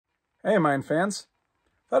Hey, mine fans.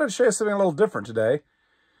 Thought I'd show you something a little different today.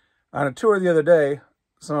 On a tour the other day,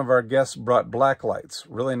 some of our guests brought black lights,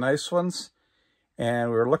 really nice ones. And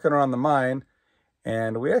we were looking around the mine,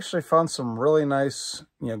 and we actually found some really nice,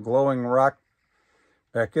 glowing rock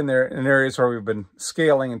back in there in areas where we've been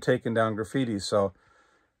scaling and taking down graffiti. So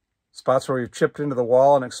spots where we've chipped into the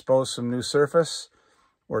wall and exposed some new surface.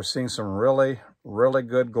 We're seeing some really, really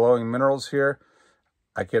good glowing minerals here.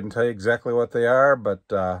 I couldn't tell you exactly what they are, but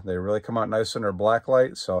they really come out nice under black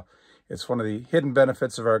light. So it's one of the hidden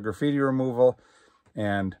benefits of our graffiti removal,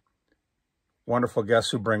 and wonderful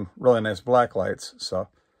guests who bring really nice black lights. So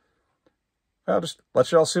I'll just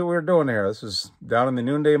let you all see what we're doing here. This is down in the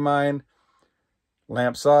Noonday mine.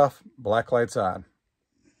 Lamps off, black lights on.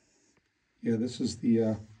 Yeah, this is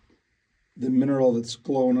the mineral that's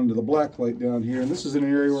glowing under the black light down here. And this is an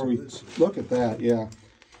area where we look at that. Yeah.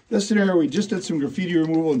 This is an area we just did some graffiti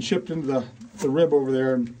removal and chipped into the rib over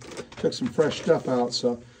there and took some fresh stuff out.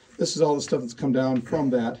 So this is all the stuff that's come down from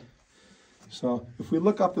that. So if we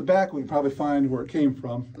look up the back, we can probably find where it came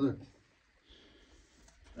from.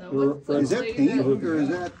 Is that paint or is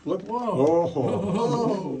that? Look. Whoa.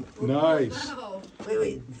 Oh. Nice. Wow.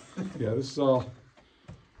 Wait. Yeah, this is all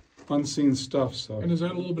unseen stuff. So. And is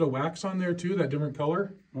that a little bit of wax on there too, that different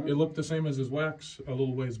color? It looked the same as his wax a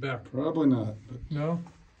little ways back. Probably not. But no?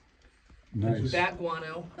 Nice. Bat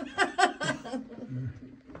guano.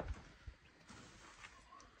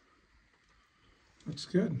 Looks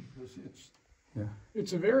good. Yeah.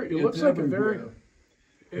 It's a very, it looks like a very,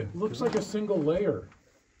 it looks like a single layer.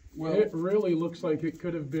 Well, it really looks like it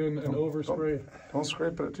could have been an overspray. Don't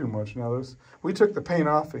scrape it too much. Now we took the paint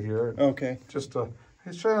off of here. Okay. Just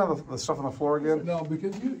hey, show you the stuff on the floor again. No,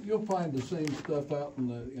 because you'll find the same stuff out in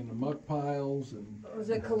the muck piles and. Was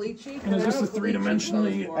it caliche? And is this a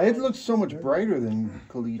three-dimensionally? It looks so much brighter than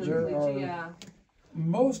caliche. Yeah.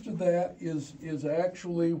 Most of that is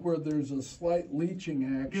actually where there's a slight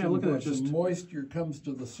leaching action. Yeah, look at where that, just the moisture comes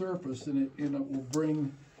to the surface and it will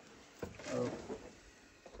bring.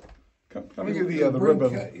 Let me give you the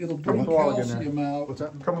ribbon. It'll bring calcium out. What's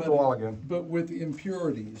that? Come with the wall again. But with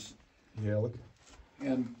impurities. Yeah, look.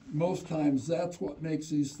 And most times that's what makes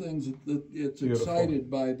these things. It's Beautiful. excited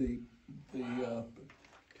by the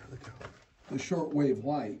shortwave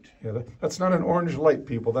light. Yeah, that's not an orange light,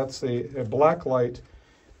 people. That's a black light,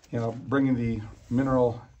 bringing the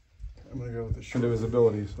mineral into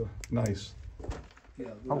visibility. So nice. Yeah,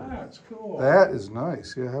 That's cool. That is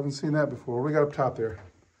nice. Yeah, I haven't seen that before. What we got up top there?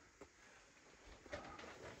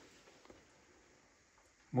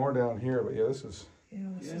 More down here, but yeah, this is. Yeah,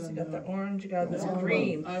 you got the orange, you got this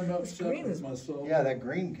green. I'm This upset green with is myself. Yeah, that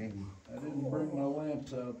green came. I didn't bring my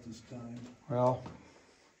lamps out this time. Well,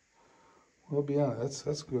 we'll be honest.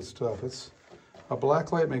 That's good stuff. It's a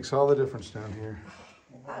black light makes all the difference down here.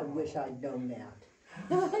 I wish I'd known that.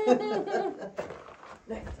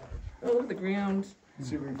 Oh, look at the ground.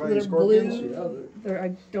 See if we can They're find the scorpions. blue.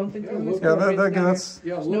 I don't think they're That's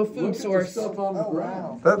Yeah, no look, food look source. At the stuff on the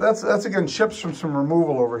ground. that's again chips from some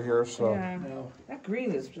removal over here. So Yeah. Now, That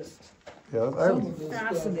green is just yeah, so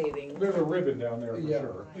fascinating. There's a ribbon down there for Yeah.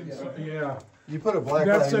 sure. Yeah. Yeah. You put a black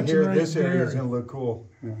That light in section here, right this area is there. going to look cool.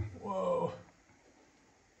 Whoa.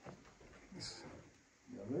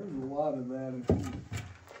 Yeah, there's a lot of that.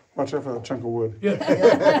 watch out for that chunk of wood.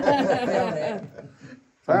 Yeah.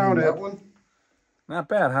 Found that it. one? Not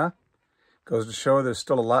bad, huh? Goes to show there's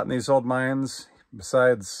still a lot in these old mines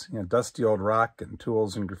besides dusty old rock and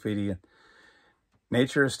tools and graffiti.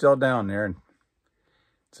 Nature is still down there, and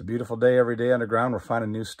it's a beautiful day every day underground. We're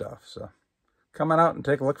finding new stuff. So come on out and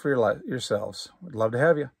take a look for yourselves. We'd love to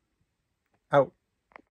have you. Out.